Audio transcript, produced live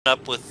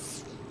up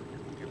with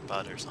your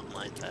butt or something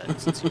like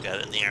that, since you got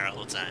it in the air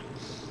all the time.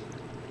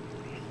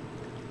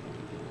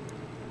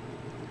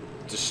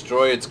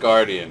 Destroy its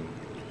guardian.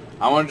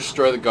 I want to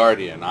destroy the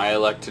guardian. I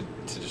elect to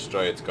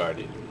destroy its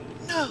guardian.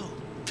 No!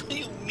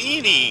 You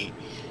meanie!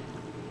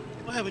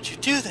 Why would you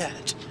do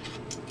that?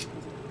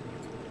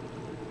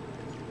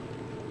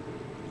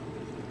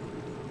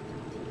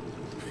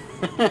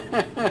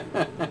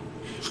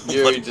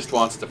 Yuri just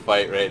wants to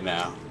fight right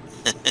now.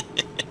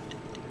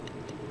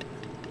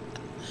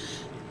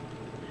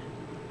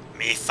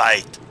 Me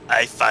fight.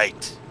 I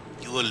fight.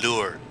 You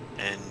allure.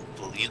 And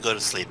well, you go to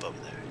sleep over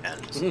there. And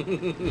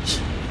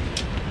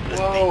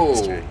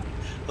Whoa!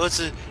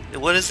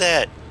 What is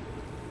that?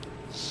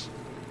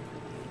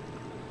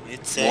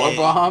 It's more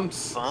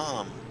bombs?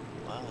 Bomb.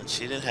 Wow, and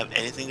she didn't have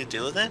anything to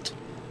do with it?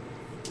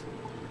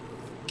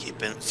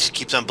 She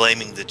keeps on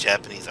blaming the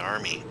Japanese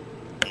army.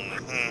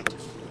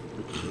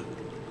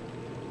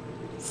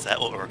 Is that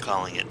what we're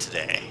calling it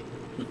today?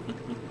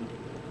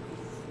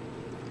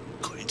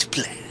 According to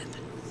plan.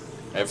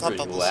 Every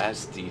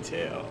last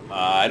detail.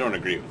 I don't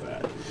agree with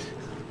that.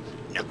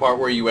 No. The part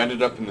where you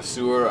ended up in the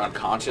sewer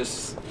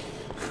unconscious?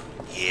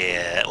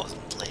 Yeah, it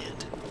wasn't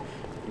planned.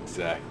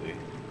 Exactly.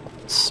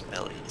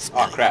 Smelly.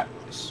 Oh, crap.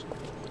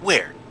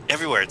 Where?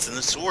 Everywhere. It's in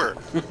the sewer.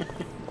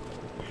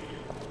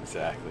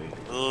 Exactly.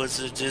 Oh, is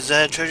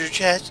that a treasure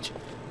chest?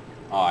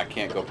 Oh, I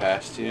can't go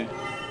past you?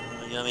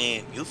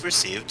 Yummy. You've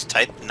received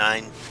Type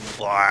 9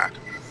 blah,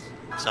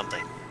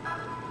 something.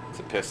 It's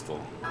a pistol.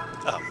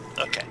 Oh,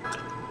 okay. Good.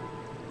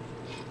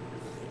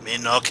 Me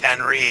no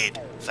can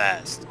read.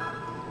 Fast.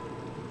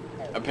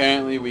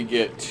 Apparently we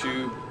get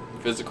 2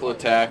 physical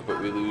attack, but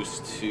we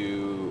lose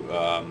 2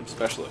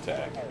 special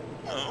attack.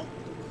 Oh.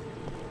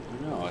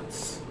 No,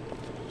 it's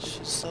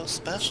She's so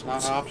special.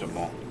 not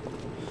optimal.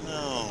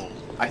 No.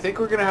 I think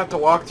we're gonna have to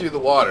walk through the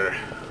water.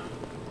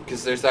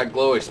 Because there's that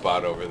glowy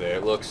spot over there.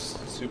 It looks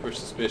super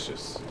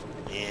suspicious.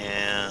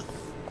 Yeah.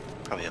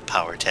 Probably a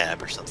power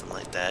tab or something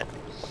like that.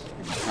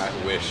 I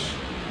wish.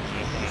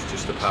 It's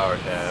just a power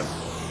tab.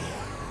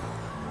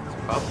 It's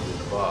probably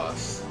the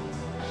boss.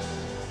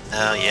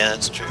 Oh, yeah,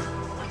 that's true.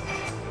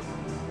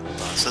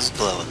 Bosses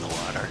glow in the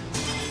water.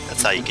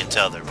 That's how you can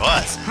tell they're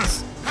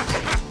bosses.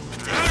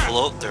 If they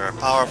float, they're a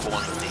powerful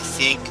one. If they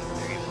sink,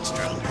 they're even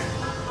stronger.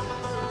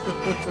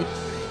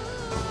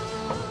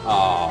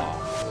 Aww.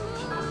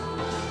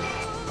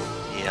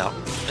 Yep,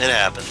 it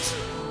happens.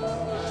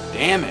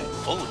 Damn it.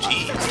 Oh,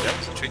 geez, that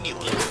was a tricky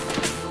one.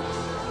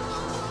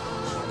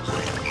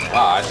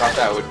 Wow, I thought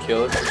that would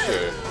kill it for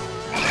sure.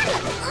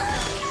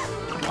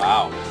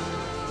 Wow.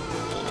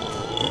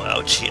 Oh,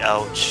 ouchie,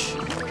 ouch.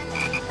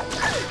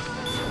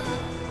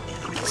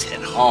 Enemies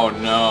hit hard. Oh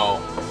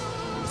no.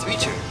 3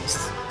 turns.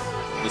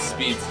 The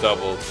speed's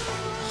doubled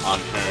on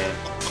her.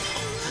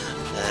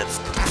 That's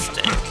gonna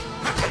stink.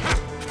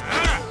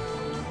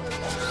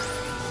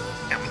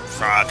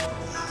 Frog.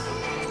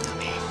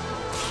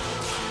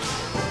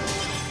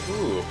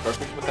 Ooh,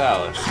 perfect with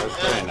Alice. That's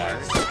very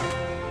nice.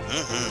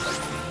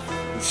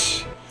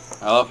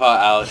 I love how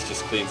Alice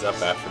just cleans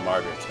up after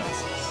Margaret's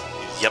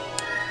messes. Yep.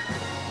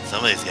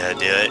 Somebody's gotta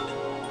do it.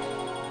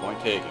 Point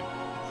taken.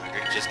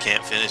 Margaret just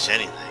can't finish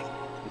anything.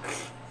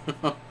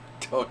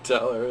 Don't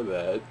tell her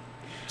that.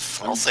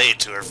 I'll say it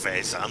to her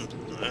face. I'm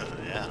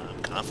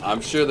confident.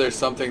 I'm sure there's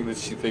something that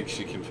she thinks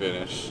she can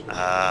finish.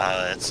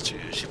 That's true.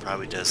 She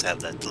probably does have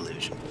that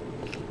delusion.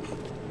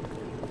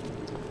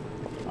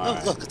 Oh,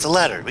 Right. look, it's a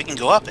ladder. We can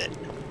go up it.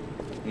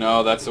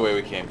 No, that's the way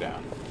we came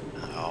down.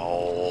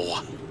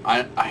 Oh.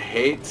 I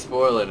hate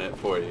spoiling it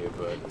for you,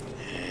 but...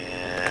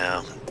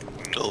 Yeah.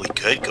 Well, we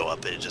could go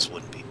up it. It just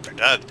wouldn't be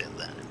productive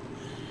then.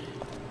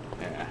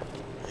 Yeah.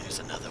 There's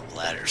another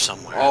ladder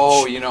somewhere.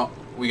 Oh, you know,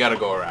 we gotta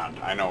go around.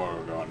 I know where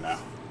we're going now.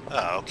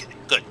 Oh, okay.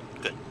 Good,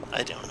 good.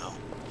 I don't know.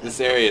 This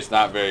area is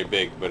not very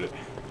big, but it...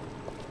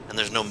 And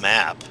there's no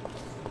map.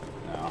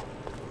 No.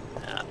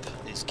 Map.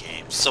 These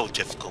games. So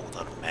difficult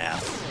without a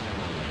map.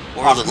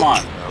 Or Oh, a little come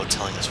on. arrow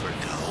telling us where to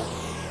go.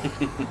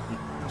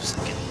 Just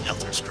like an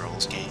Elder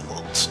Scrolls game.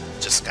 Well, it's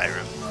just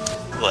Skyrim.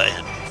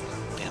 Well,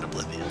 and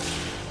Oblivion.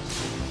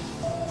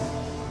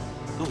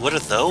 Ooh, what are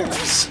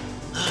those?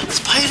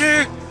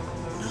 Spider!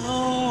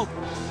 No!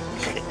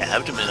 The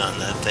abdomen on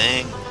that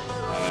thing.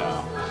 I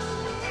know.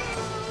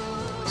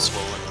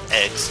 Swollen with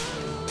eggs.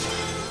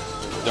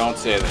 Don't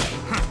say that.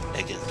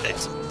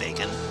 Eggs and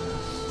bacon.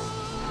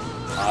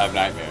 I'll have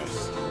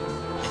nightmares.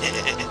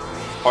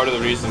 Part of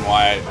the reason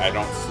why I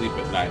don't sleep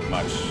at night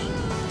much.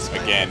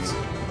 Again,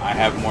 I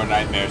have more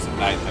nightmares at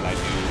night than I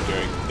do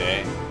during the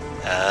day.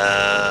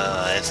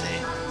 I see.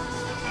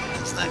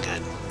 That's not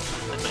good.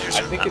 Nightmares I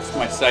are think not- it's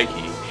my psyche.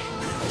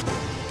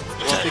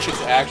 I don't think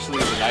it's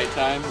actually the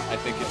nighttime. I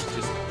think it's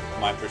just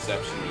my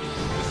perception of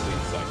the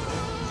sleep cycle.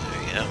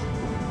 There you go.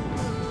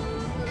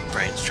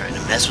 Brain's trying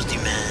to mess with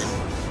you, man.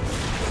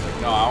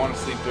 No, I want to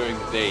sleep during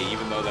the day,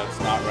 even though that's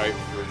not right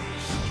for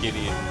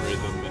circadian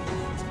rhythm and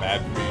it's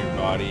bad for your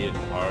body and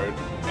hard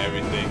and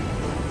everything.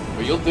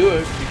 But you'll do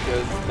it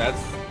because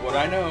that's what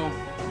I know.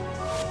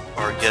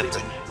 Or you have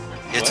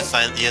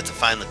to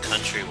find the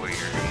country where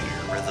your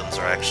rhythm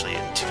are actually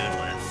in tune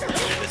with.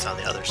 Maybe it's on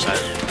the other side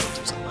of the world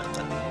or something like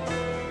that.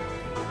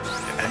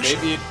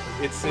 Maybe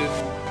it's in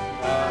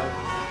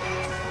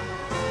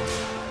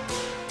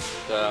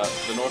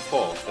the North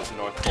Pole. It's the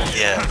North Pole.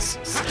 Yes,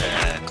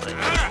 exactly.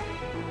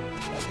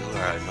 You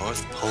are a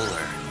North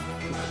Polar.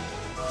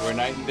 Where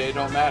night and day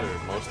don't matter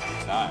most of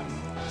the time.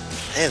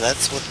 Hey,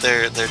 that's what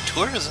their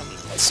tourism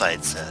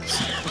site says.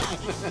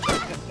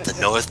 The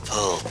North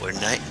Pole, where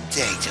night and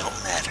day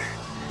don't matter.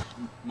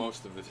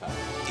 Most of the time.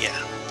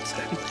 Yeah,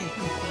 exactly.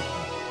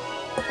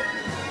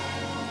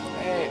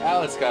 Hey,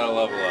 Alice got a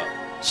level up.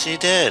 She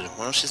did.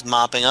 Well, she's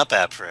mopping up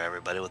after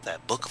everybody with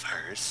that book of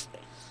hers.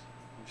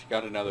 She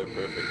got another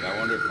perfect. I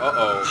wonder...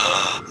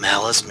 Uh-oh.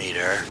 Malice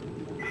meter.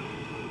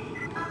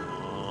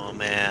 Oh,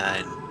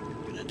 man.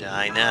 I'm gonna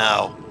die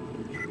now.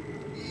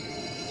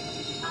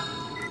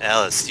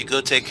 Alice, you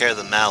go take care of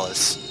the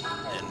malice,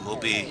 and we'll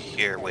be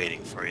here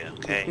waiting for you,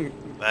 okay?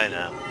 Bye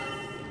now.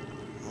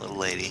 Little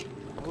lady.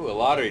 Ooh, a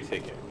lottery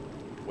ticket.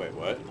 Wait,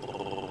 what?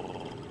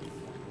 Oh,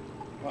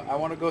 Well, I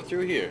want to go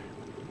through here.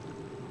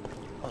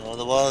 oh,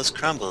 the wall has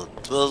crumbled.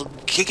 Well,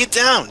 kick it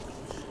down!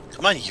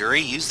 Come on, Yuri,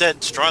 use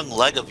that strong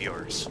leg of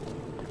yours.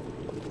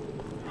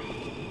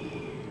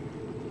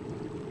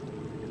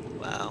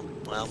 Wow,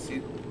 well,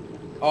 See?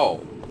 Oh,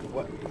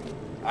 what?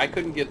 I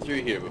couldn't get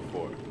through here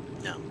before.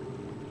 no.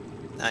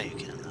 Now you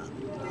can, though.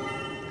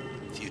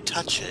 If you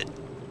touch it,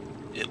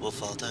 it will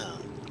fall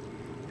down.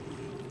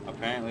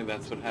 Apparently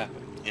that's what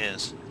happened.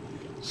 Yes.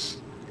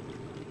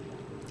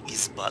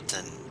 Easy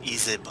button.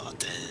 Easy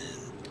button.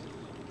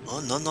 Oh,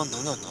 no, no,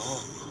 no, no, no.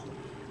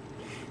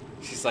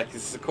 She's like,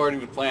 this is according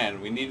to plan.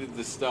 We needed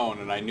the stone,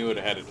 and I knew it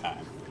ahead of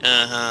time.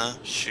 Uh-huh.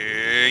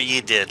 Sure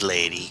you did,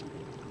 lady.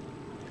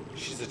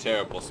 She's a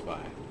terrible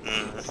spy.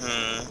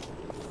 Mm-hmm.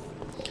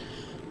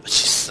 But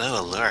she's so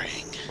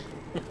alluring.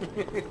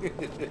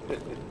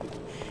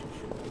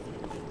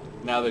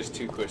 Now there's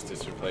 2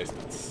 Quistis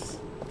replacements.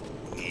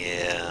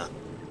 Yeah.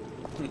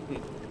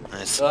 I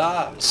Ah!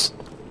 suppose.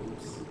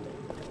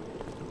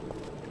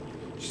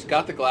 She's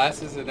got the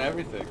glasses and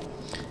everything.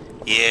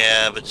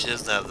 Yeah, but she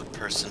doesn't have the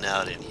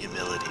personality and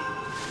humility.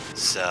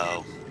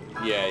 So,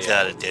 Yeah.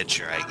 gotta ditch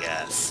her, I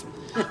guess.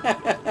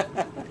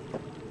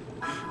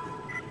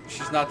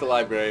 She's not the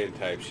librarian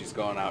type. She's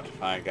going out to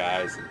find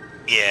guys. And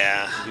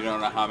Yeah. you don't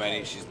know how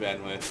many she's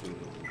been with.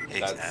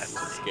 And that's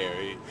Exactly.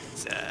 scary.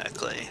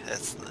 Exactly.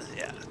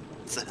 Yeah.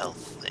 It's a health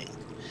thing.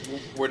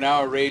 We're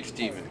now a rage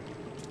demon.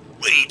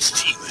 Rage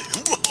demon.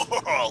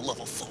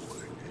 Level 4.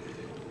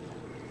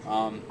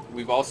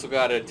 We've also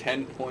got a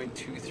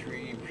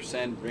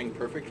 10.23% ring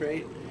perfect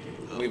rate.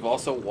 We've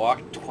also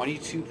walked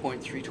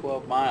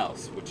 22.312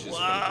 miles, which is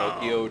from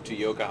Tokyo to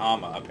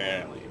Yokohama,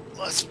 apparently.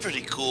 Well, that's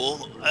pretty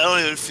cool. I don't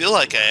even feel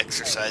like I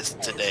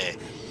exercised today.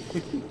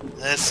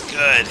 That's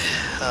good.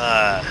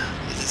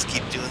 You just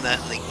keep doing that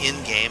like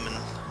in-game and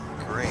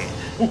great.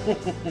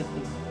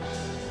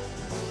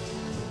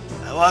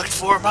 I walked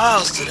 4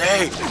 miles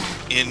today.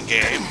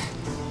 In-game.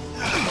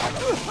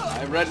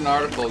 I read an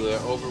article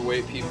that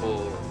overweight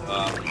people,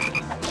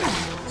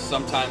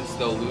 sometimes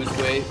they'll lose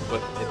weight,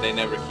 but they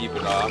never keep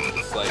it off.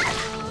 It's like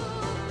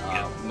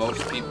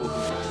most people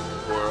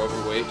who are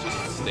overweight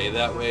just stay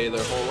that way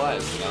their whole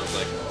lives. And I was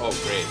like, oh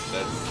great,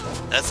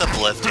 That's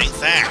uplifting.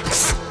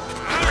 Thanks.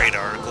 Great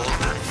article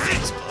on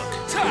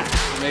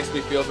Facebook. it makes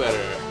me feel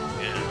better.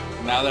 Yeah.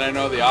 Now that I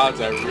know the odds,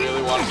 I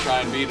really want to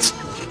try and beat them.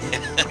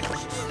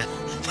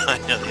 I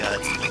know the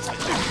odds. It makes me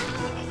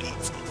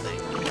eat something.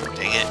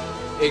 Dang it.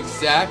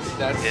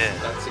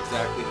 That's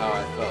exactly how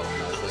I felt.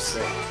 And I was Just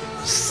like,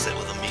 great. sit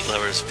with a meat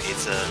lover's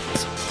pizza and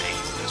some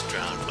wings and just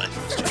drown my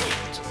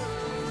frustrations.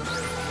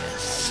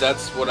 Yes.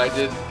 That's what I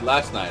did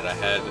last night. I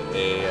had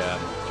a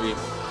three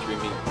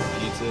meat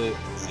pizza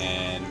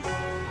and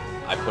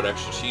I put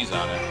extra cheese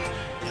on it.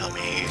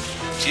 Yummy.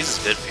 Cheese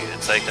is good for you.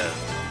 It's like a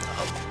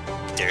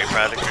dairy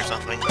product or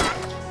something.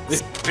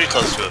 It's pretty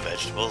close to a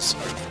vegetable, so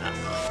not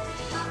really.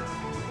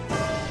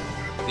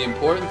 The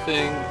important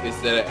thing is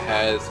that it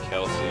has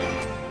calcium.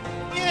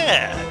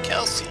 Yeah,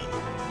 calcium.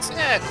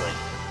 Exactly.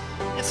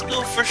 It's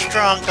good for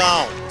strong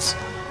bones.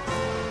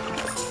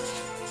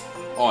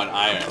 Oh, and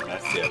iron.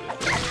 That's the other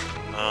thing.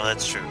 Oh,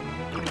 that's true.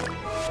 I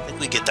think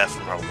we get that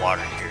from our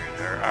water here.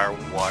 Our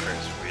water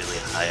is really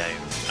high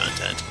iron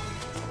content.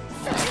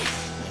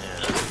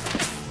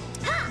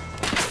 Yeah.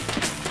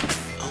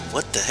 Oh,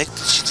 what the heck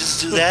did she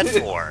just do that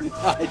for?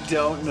 I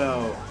don't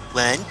know.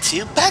 1,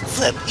 2,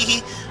 backflip. There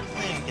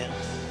you go.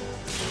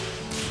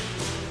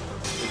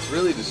 It's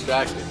really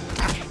distracting.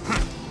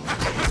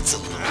 It's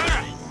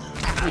alluring.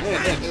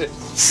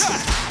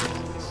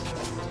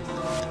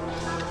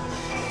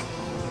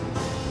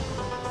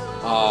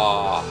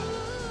 Aw.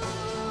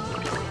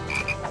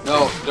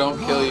 No, don't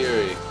kill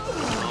Yuri.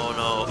 Oh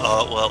no.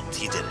 Oh, well,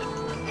 he did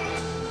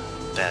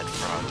it. Bad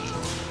Froggy.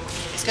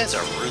 These guys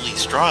are really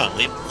strong.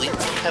 We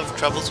have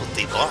troubles with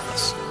the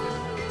boss.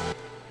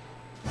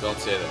 Don't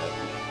say that.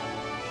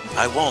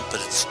 I won't, but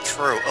it's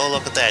true. Oh,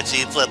 look at that.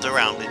 She flipped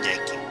around and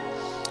thank you.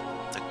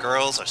 The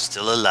girls are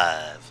still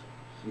alive.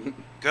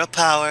 Girl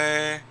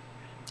power.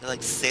 They're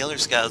like Sailor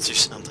Scouts or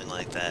something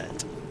like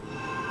that.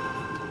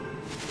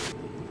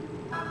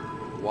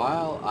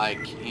 While I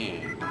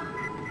can,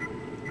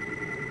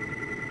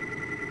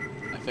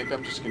 I think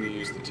I'm just going to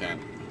use the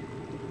tent.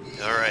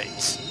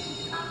 Alright.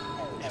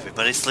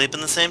 Everybody sleep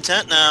in the same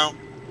tent now.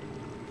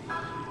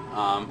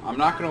 I'm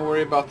not going to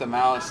worry about the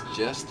malice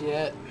just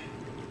yet.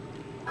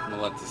 I'm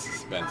going to let the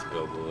suspense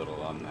build a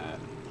little on that.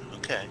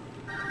 Okay.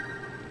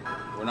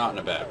 We're not in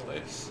a bad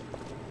place.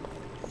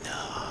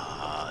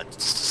 No, it's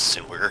just a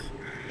sewer.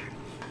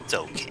 It's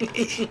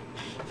okay.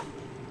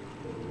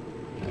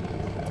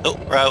 Oh,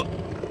 route.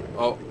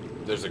 Oh,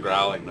 there's a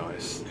growling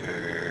noise.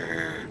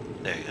 There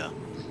you go.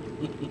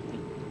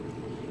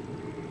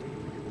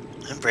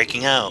 I'm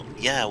breaking out.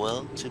 Yeah,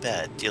 well, too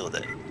bad. Deal with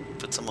it.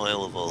 Put some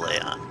oil of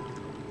Olay on.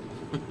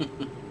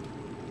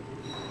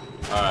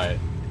 Alright.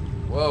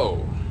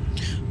 Whoa.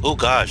 Oh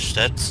gosh,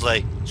 that's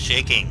like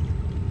shaking.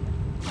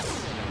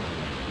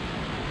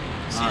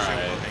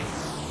 Alright.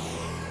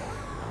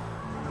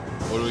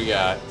 What do we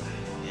got?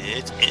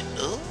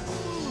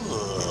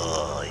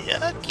 Oh,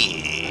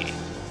 yucky.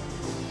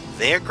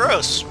 They are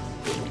gross.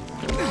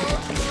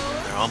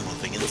 They're all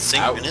moving in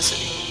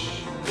synchronicity.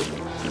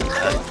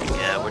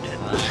 Yeah, we're dead.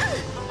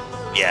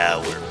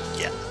 Yeah.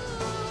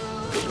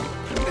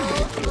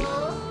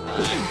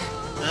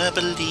 I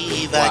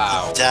believe I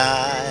can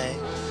die.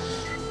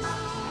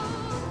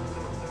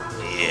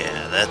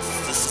 Yeah,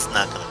 this is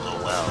not gonna go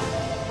well.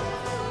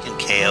 You can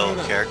KO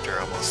a character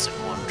almost in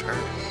one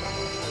turn.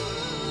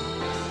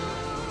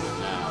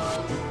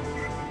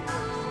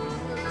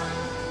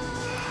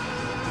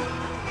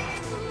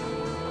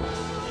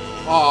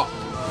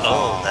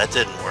 Oh, that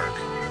didn't work.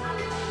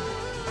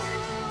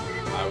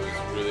 I was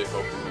really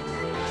hoping it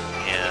would.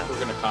 Yeah. We're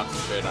gonna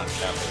concentrate on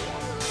chapter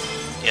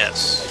 1.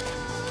 Yes.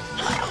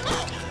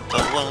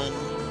 But one.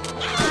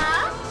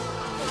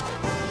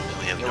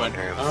 We have no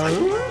nerve.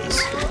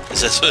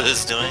 Is this what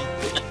it's doing?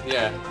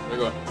 Yeah, they're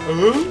going.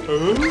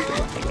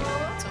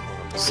 It's a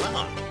horrible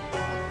sound.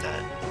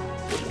 That.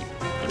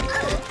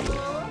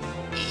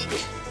 Eek.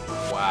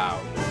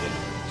 Wow.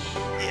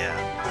 Yeah.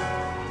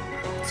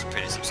 It's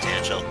pretty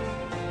substantial.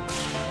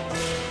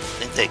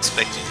 I think they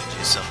expect you to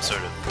do some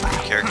sort of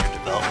character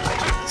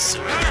development in this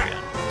sewer area.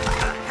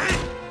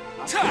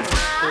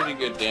 Pretty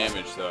good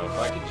damage though. If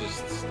I could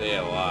just stay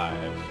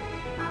alive.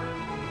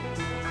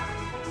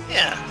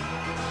 Yeah.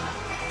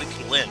 We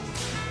can win.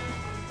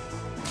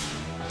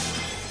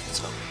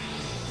 So.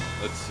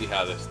 Let's see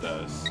how this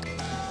does.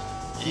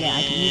 Yeah,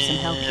 I can use some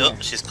help here. Oh,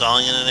 she's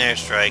calling in an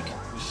airstrike.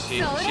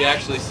 She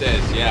actually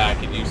says, yeah, I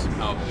can use some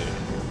help here.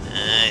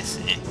 I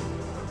see.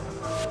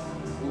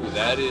 Ooh,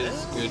 that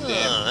is good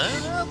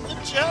damage.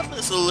 Good job,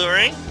 Miss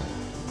Alluring.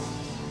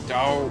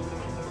 Don't.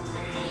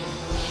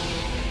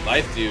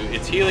 Life do.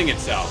 It's healing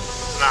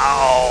itself.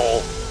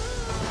 No.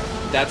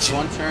 That's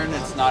one turn.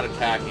 It's not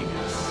attacking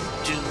us.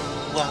 Do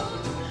what?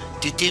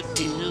 Do.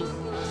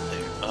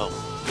 There. Oh,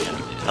 yeah.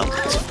 It helped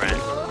its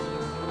friend.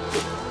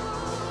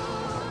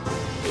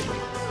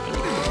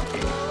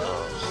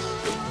 Oh.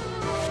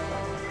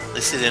 At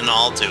least they didn't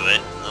all do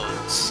it. That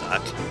would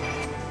suck.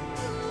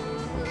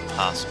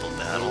 Possible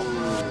battle.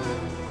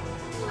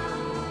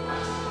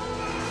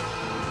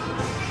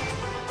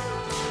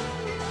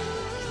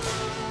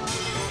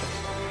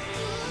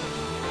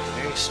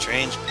 Very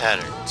strange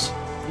patterns.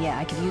 Yeah,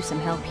 I could use some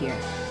help here.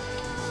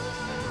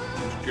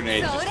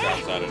 Grenade just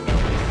drops out of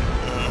nowhere.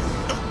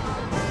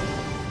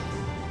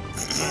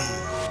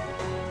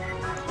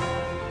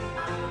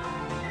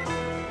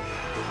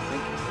 I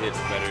think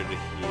it's better to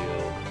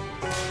heal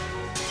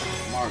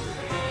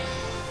Margaret.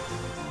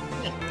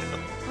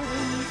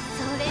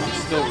 I'm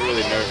still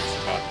really nervous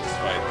about this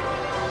fight.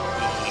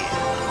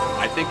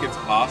 I think it's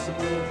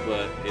possible,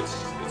 but it's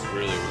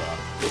really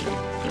rough.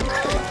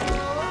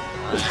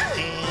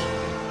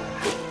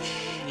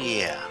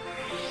 Yeah.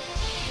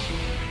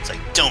 It's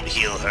like, don't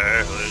heal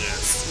her, we're gonna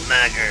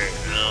smack her.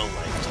 No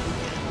life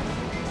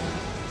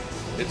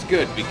to It's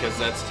good because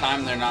that's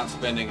time they're not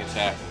spending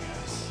attacking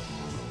us.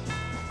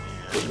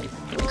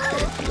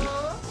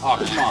 Oh,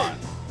 come on.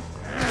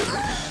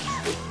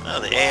 Oh,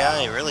 the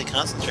AI really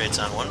concentrates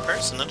on one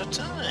person at a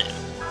time.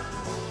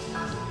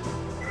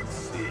 Let's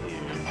see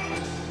here.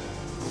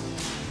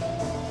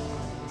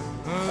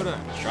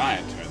 Try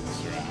and turn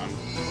this around.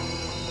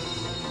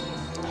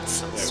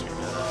 Some sort of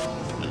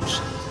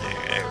potion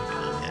there. We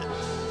go.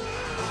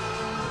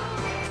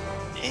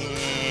 Yeah.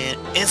 And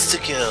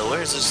insta-kill.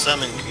 Where's the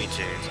summon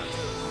creatures?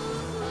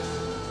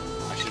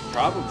 I should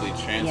probably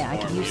transform. Yeah, I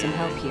could use some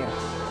help here.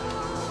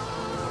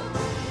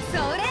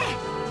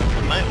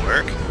 That might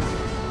work.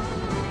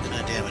 What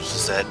kind of damage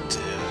does that do?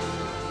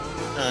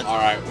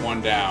 Alright,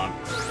 one down.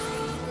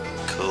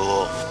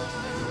 Cool.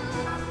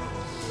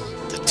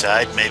 The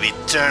tide may be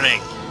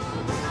turning.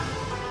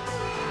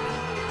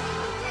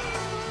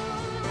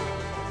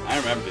 I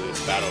remember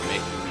this battle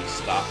making me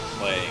stop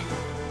playing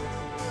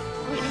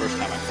the first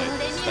time I played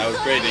this. That was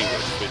great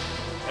English, but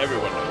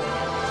everyone knows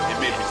that. It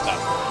made me stop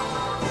playing.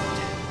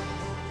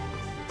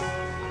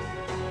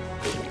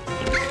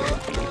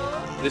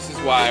 This is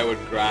why I would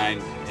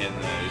grind in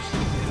the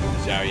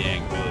Xiao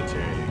Yang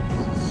military.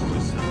 It's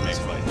just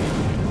makes life.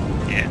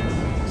 Yeah,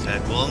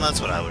 exactly. Well, and that's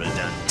what I would have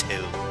done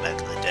too back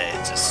in the day.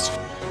 It's just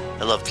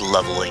I loved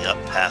leveling up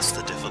past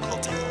the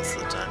difficulty most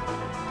of the time.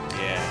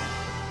 Yeah.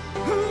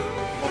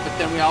 Well, but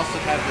then we also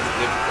had this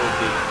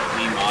difficulty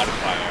me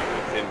modifier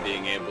with him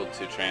being able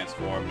to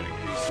transform and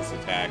increase his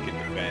attack and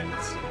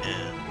defense.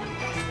 Yeah.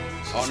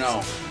 Oh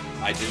no,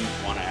 I didn't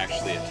want to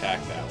actually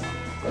attack that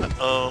one.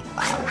 Uh-oh.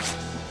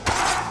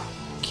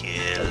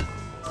 Kill.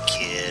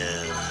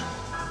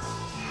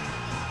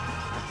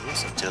 He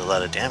doesn't do a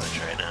lot of damage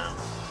right now.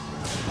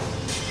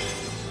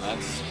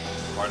 That's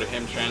part of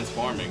him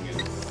transforming is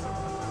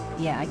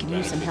Yeah, I could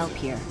use some help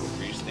here.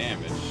 increased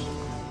damage.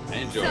 I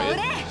enjoy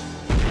it.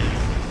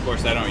 Of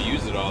course, I don't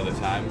use it all the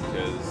time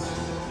because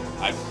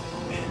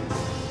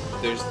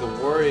there's the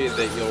worry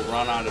that you'll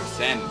run out of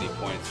sanity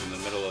points in the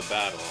middle of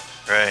battle.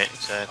 Right,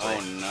 exactly.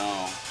 Oh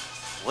no.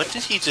 What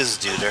did he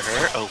just do to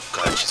her? Oh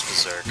god, she's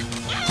berserk.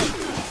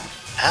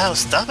 Ow,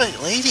 stop it,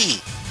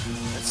 lady!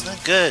 That's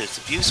not good. It's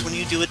abuse when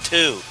you do it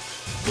too.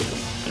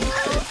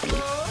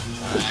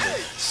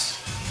 Goodness.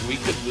 We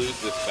could lose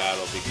this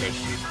battle because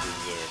she's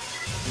berserk.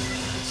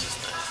 This is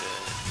not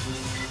good.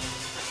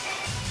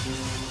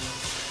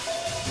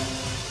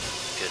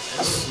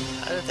 Goodness.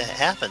 How did that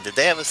happen? Did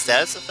they have a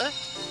status effect?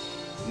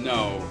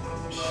 No,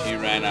 she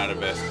ran out of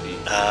SP.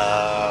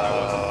 I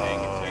wasn't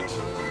paying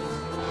attention.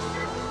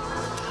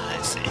 I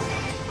see.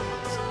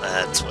 So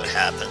that's what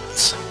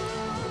happens.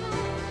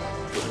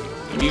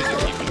 The music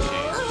even changed.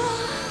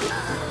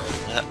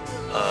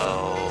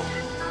 Uh-oh.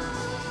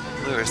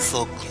 We were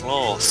so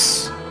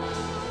close.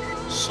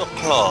 So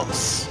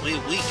close. You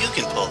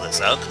can pull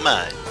this out. Come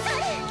on. Of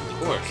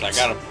course, I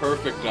got a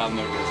perfect on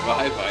the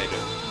revive item.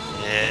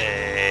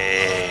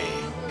 Yay.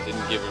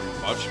 Didn't give her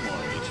much more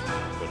HP,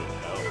 but it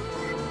helped.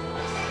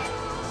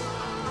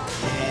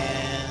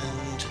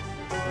 And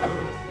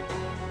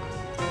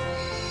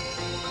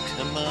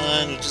come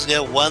on, we just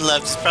got one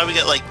left. He's probably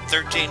got like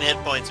 13 hit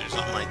points or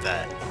something like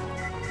that.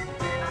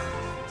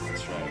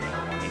 That's right, I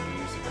wanted to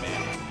use a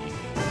mana leaf.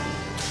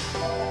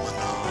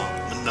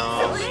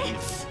 No,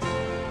 leaf.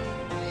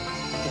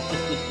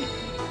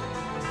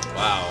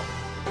 Wow.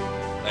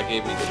 That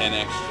gave me 10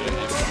 extra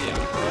MP on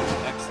the first.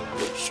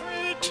 Excellent.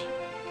 Sweet.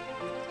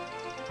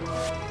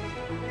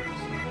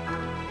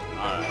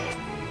 Alright.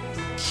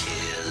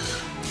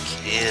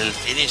 Kill.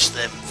 Finish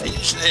them. I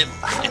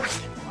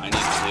need to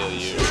heal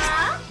you.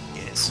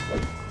 Yes.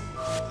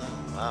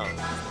 Wow.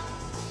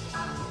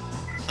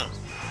 Huh.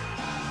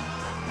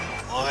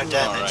 More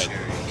damage, Alright.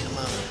 Yuri. Come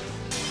on.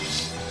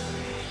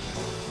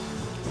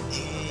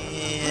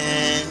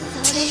 And...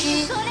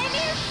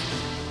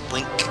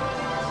 Blink.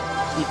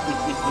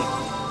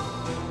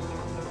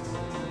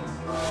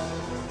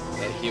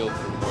 That healed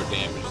for more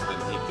damage than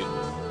he could,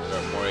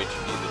 or more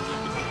HP than he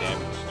could be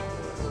damaged.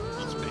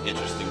 That's pretty good.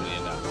 Interestingly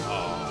enough.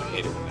 Oh, I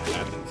hate it when that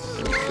happens.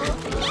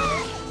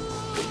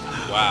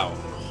 Wow.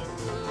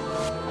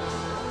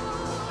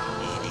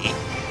 Edie,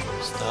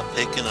 stop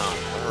picking on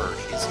her.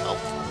 She's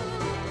helpful.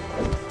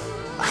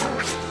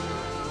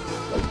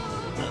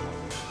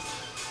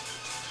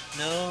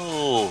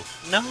 No.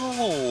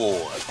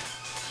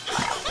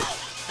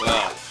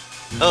 Well.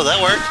 Oh,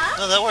 that worked.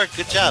 Oh, that worked.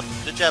 Good job.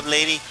 Good job,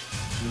 lady.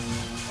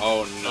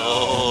 Oh no.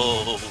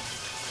 Oh.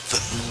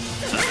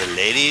 The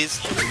ladies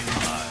are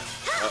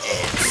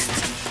next.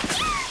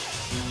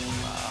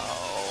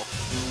 Wow.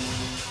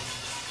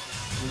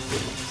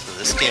 So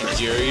this game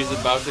is... Yuri's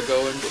about to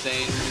go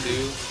insane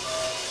too.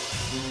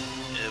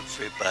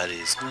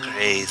 Everybody's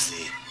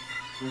crazy.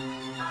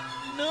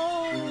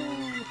 No.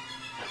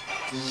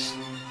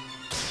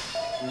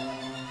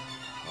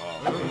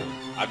 Oh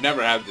man. I've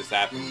never had this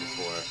happen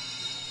before.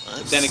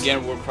 But then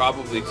again, we're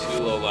probably too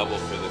low level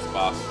for this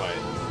boss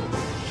fight.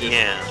 Just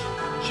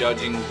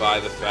judging by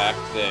the fact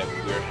that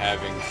we're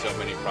having so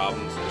many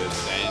problems with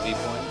sanity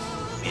points.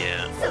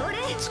 Yeah.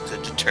 It's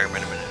good to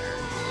determine a minute.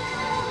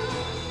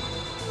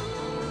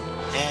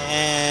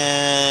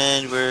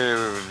 And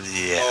we're...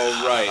 Yeah.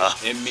 Oh right,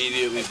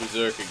 immediately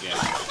berserk again.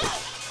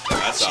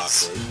 That's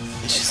awkward.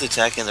 She's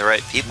attacking the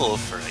right people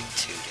for like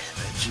 2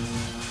 damage.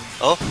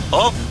 Oh!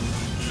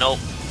 No.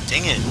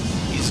 Dang it.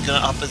 He's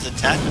gonna up his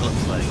attack, it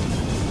looks like.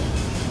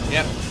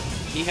 Yep,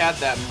 he had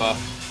that buff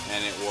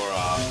and it wore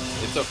off.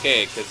 It's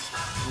okay, because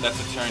that's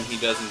a turn he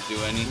doesn't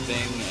do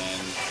anything,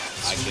 and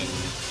I can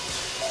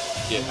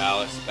get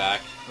Alice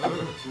back to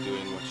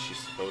doing what she's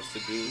supposed to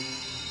do.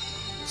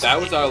 That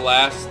was our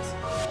last...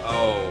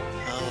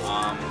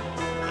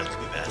 That could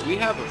be bad. we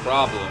have a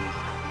problem.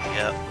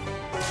 Yep.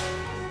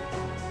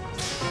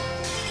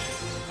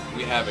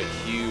 We have a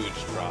huge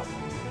problem.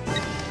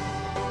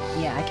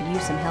 Yeah, I could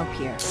use some help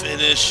here.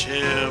 Finish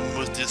him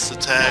with this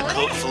attack,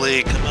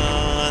 hopefully. Come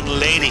on,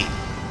 lady.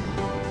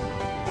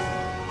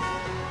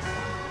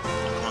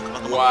 Come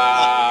on.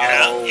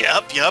 Wow.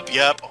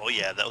 Yep. Oh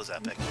yeah, that was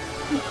epic.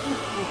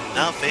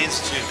 Now phase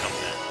 2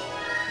 comes in.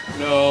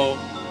 No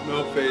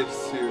phase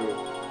 2.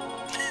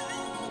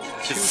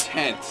 Too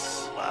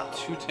tense. Wow.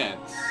 Too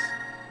tense.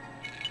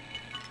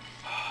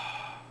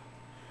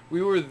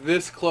 We were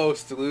this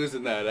close to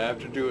losing that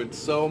after doing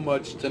so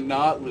much to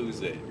not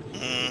lose it.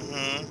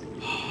 Mm-hmm.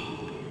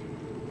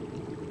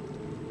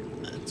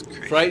 That's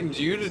crazy. Frightened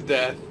you to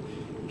death.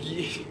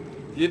 You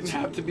didn't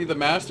have to be the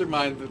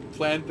mastermind that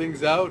planned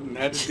things out and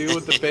had to deal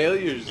with the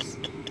failures.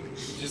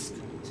 Just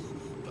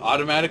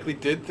automatically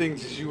did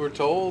things as you were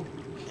told.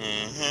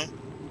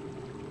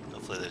 Mm-hmm.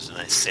 Hopefully there's a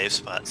nice safe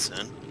spot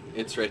soon.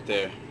 It's right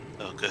there.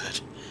 Oh,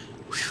 good.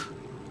 Whew.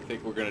 I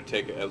think we're going to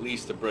take at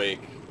least a break.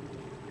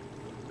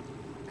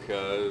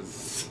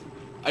 Because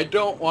I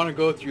don't want to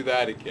go through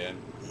that again.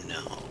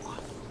 No.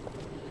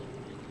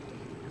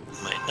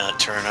 Might not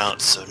turn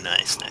out so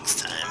nice next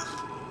time.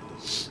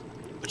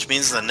 Which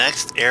means the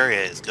next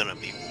area is going to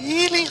be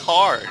really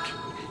hard.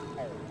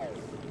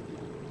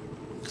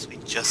 Because we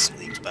just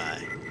squeaked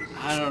by.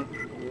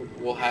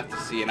 We'll have to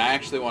see. And I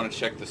actually want to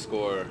check the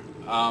score.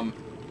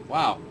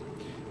 Wow.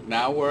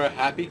 Now we're a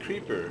happy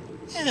creeper.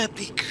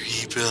 Happy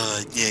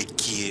creeper, you're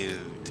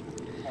cute.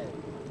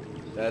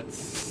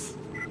 That's...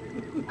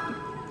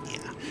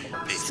 Yeah.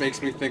 This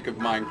makes me think of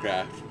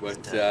Minecraft.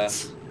 But,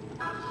 Does.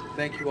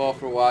 thank you all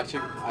for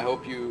watching. I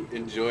hope you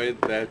enjoyed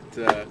that,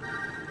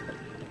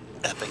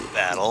 Epic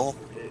battle.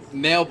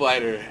 nail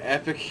biter.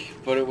 Epic,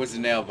 but it was a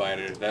nail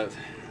biter. That...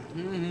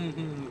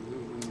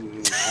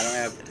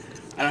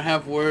 I don't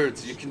have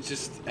words. You can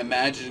just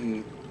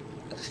imagine.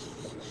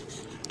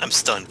 I'm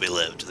stunned we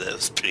lived. That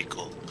was pretty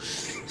cool.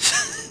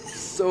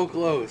 So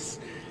close.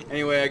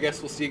 Anyway, I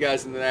guess we'll see you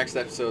guys in the next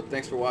episode.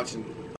 Thanks for watching.